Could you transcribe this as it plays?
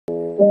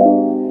Hey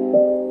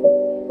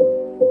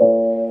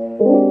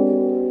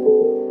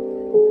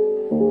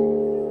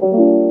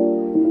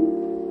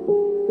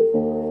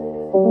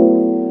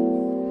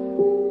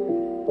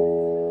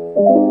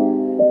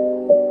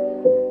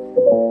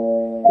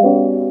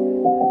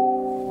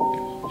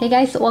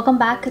guys, welcome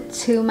back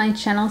to my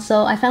channel.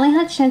 So I finally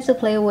had a chance to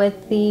play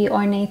with the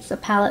Ornate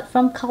palette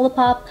from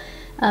Colourpop.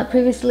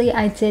 Previously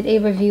I did a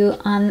review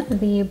on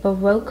the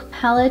Baroque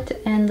palette,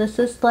 and this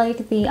is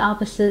like the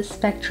opposite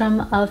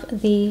spectrum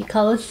of the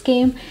color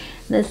scheme.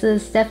 This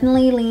is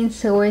definitely leans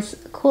towards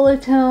cooler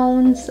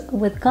tones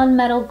with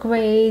gunmetal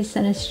grays,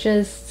 and it's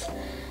just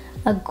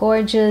a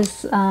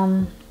gorgeous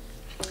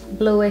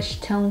bluish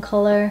tone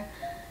color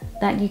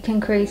that you can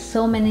create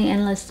so many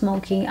endless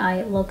smoky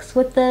eye looks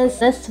with this.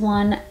 This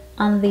one,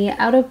 on the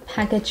outer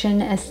packaging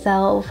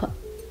itself,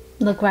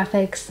 the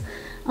graphics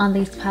on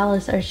these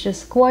palettes are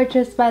just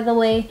gorgeous, by the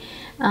way,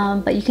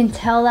 but you can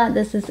tell that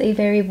this is a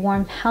very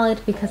warm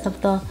palette because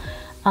of the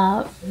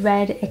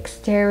red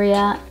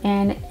exterior,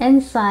 and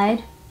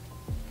inside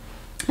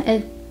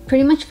it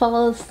pretty much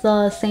follows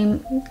the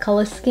same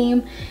color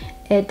scheme.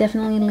 It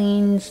definitely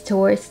leans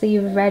towards the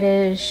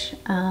reddish,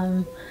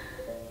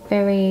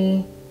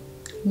 very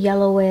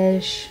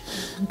yellowish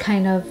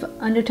kind of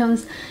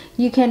undertones.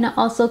 You can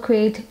also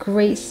create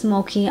great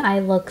smoky eye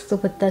looks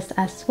with this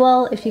as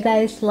well. If you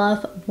guys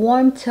love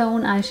warm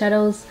tone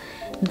eyeshadows,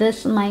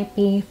 this might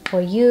be for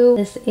you.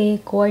 It's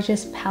a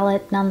gorgeous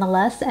palette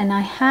nonetheless, and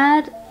I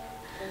had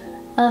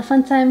a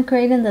fun time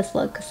creating this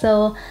look.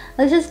 So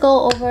let's just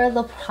go over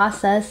the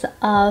process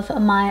of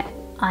my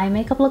eye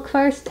makeup look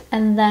first,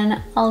 and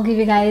then I'll give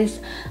you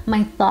guys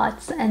my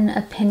thoughts and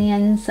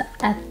opinions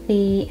at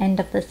the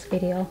end of this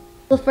video.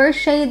 The first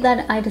shade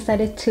that I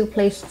decided to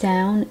place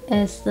down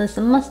is this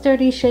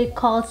mustardy shade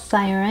called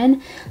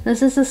Siren.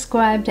 This is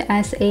described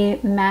as a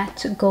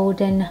matte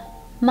golden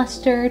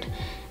mustard,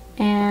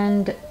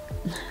 and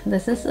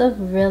this is a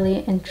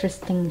really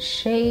interesting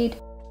shade.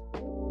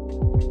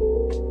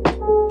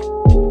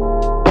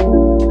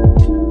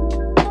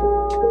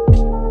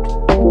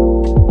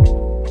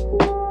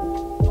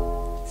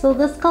 So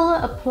this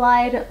color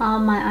applied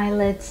on my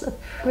eyelids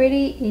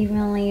pretty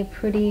evenly,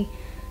 pretty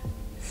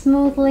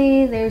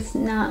smoothly. There's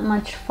not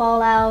much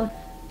fallout.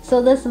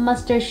 So this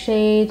mustard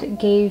shade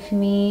gave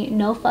me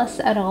no fuss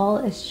at all.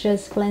 It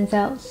just blends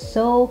out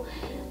so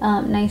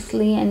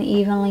nicely and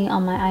evenly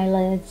on my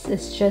eyelids.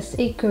 It's just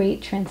a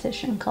great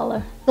transition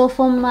color. So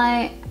for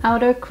my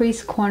outer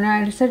crease corner,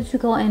 I decided to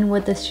go in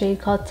with this shade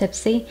called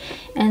Tipsy,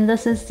 and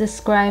this is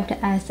described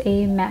as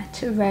a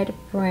matte red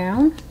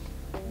brown.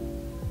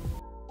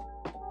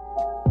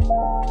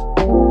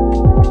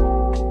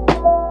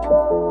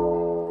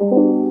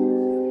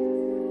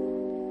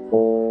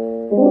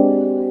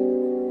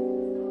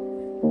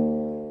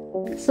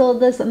 So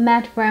this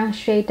matte brown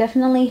shade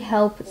definitely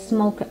helped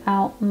smoke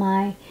out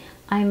my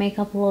eye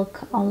makeup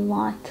look a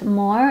lot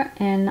more,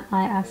 and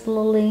I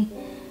absolutely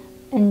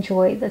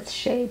enjoy this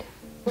shade.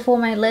 For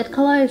my lid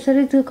color, I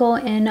decided to go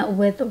in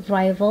with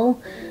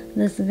Rival,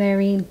 this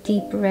very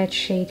deep red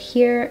shade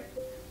here.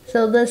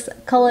 So this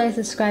color is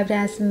described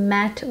as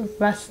matte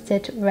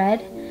rusted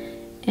red,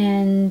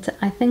 and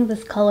I think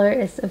this color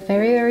is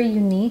very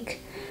unique.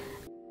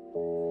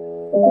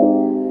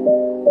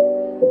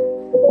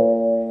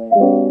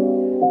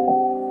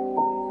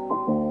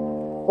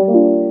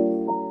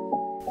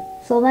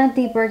 So that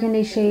deep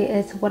burgundy shade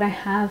is what I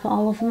have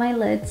all of my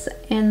lids,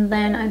 and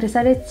then I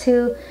decided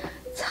to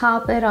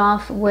top it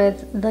off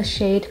with the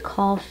shade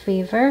called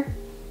Fever.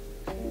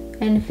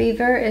 And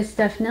Fever is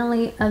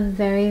definitely a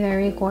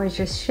very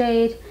gorgeous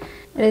shade.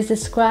 It is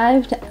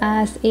described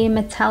as a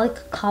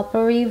metallic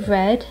coppery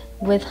red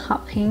with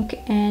hot pink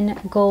and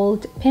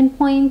gold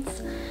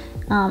pinpoints.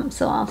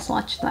 So I'll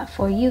swatch that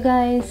for you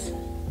guys.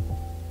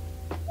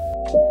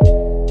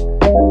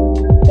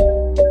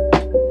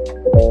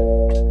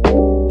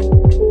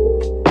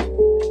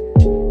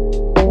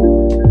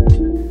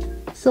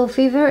 So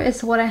Fever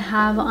is what I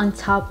have on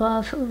top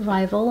of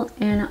Rival,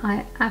 and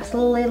I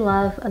absolutely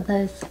love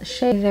this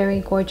shade.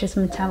 Very gorgeous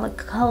metallic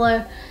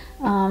color,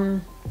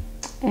 and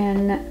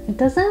it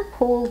doesn't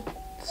pull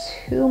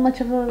too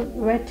much of a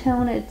red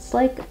tone. It's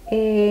like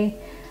a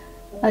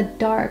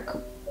dark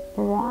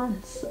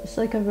bronze. It's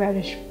like a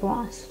reddish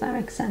bronze, if that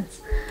makes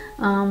sense.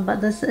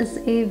 But this is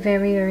a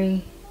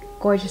very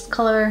gorgeous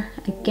color.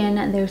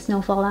 Again, there's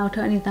no fallout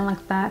or anything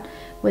like that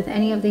with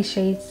any of these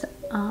shades.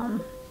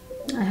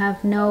 I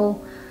have no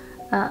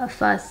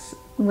fuss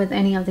with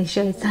any of these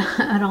shades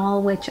at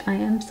all, which I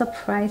am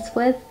surprised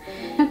with.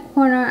 In the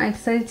corner, I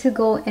decided to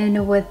go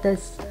in with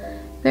this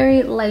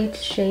very light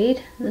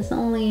shade. This is the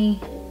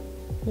only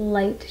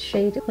light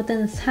shade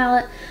within this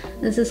palette.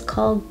 This is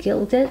called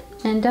Gilded,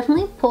 and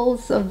definitely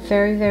pulls a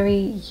very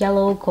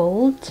yellow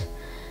gold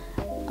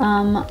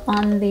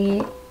on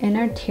the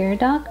inner tear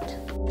duct.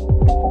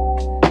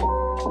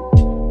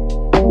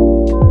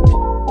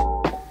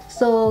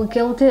 So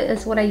Gilded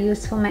is what I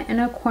use for my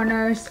inner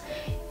corners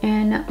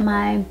and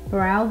my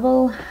brow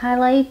bone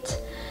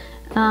highlight.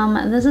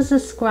 This is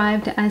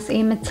described as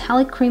a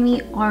metallic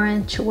creamy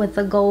orange with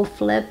a gold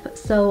flip.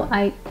 So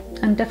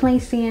I'm definitely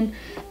seeing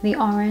the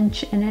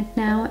orange in it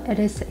now. It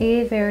is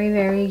a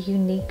very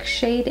unique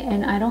shade,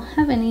 and I don't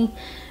have any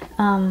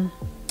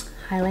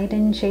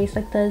highlighting shades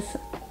like this,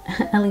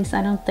 at least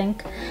I don't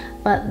think,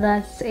 but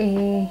that's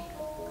a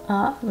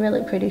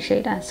really pretty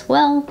shade as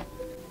well.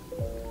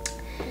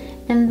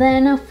 And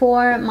then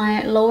for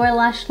my lower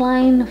lash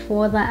line,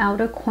 for the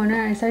outer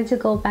corner, I decided to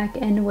go back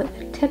in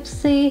with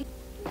Tipsy.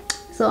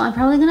 So I'm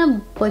probably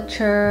gonna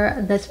butcher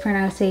this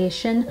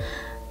pronunciation,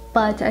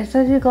 but I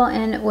decided to go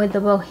in with the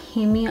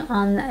Bohemian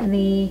on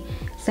the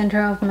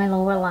center of my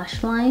lower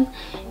lash line.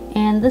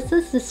 And this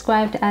is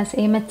described as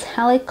a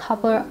metallic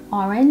copper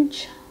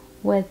orange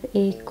with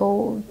a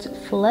gold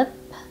flip.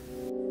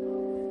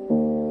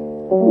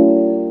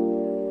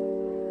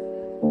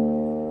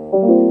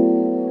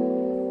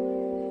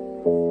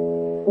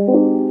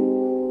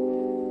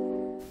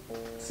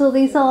 So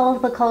these are all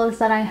of the colors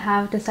that I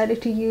have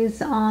decided to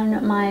use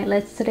on my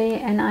lids today,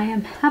 and I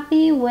am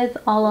happy with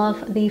all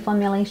of the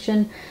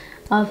formulation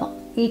of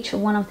each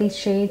one of these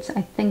shades.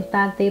 I think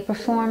that they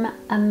perform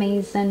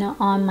amazing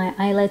on my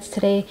eyelids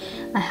today.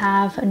 I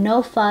have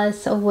no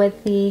fuss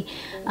with the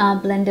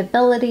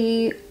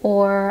blendability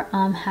or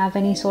have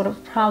any sort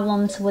of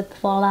problems with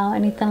fallout,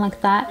 anything like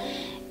that.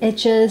 It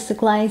just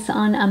glides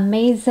on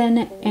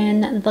amazing,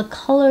 and the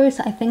colors,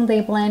 I think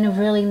they blend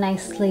really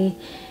nicely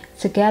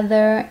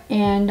together,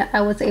 and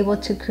I was able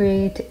to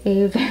create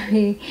a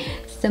very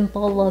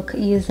simple look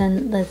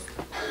using this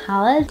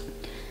palette.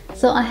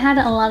 So I had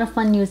a lot of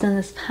fun using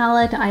this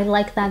palette. I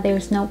like that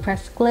there's no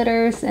pressed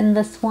glitters in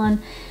this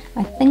one.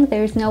 I think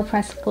there's no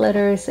pressed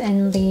glitters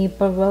in the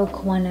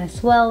Baroque one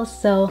as well,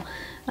 so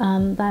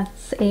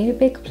that's a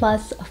big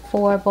plus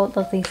for both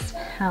of these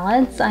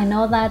palettes. I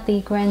know that the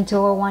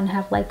Grandeur one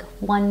have like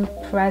one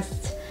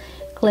pressed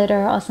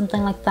glitter or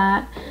something like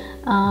that,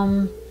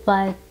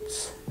 but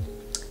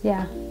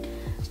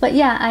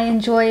yeah, I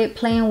enjoy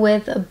playing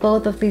with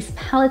both of these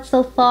palettes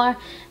so far.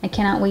 I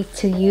cannot wait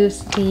to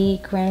use the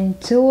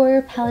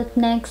Grandeur palette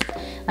next.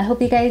 I hope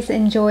you guys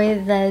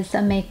enjoy this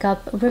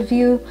makeup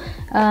review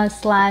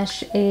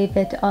slash a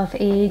bit of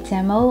a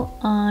demo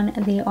on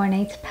the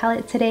Ornate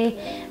palette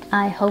today.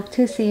 I hope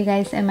to see you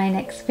guys in my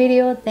next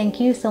video. Thank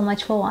you so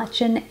much for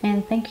watching,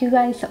 and thank you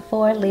guys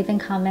for leaving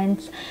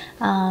comments.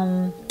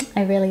 I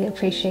really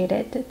appreciate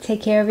it.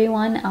 Take care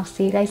everyone. I'll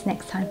see you guys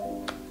next time.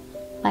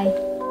 Bye.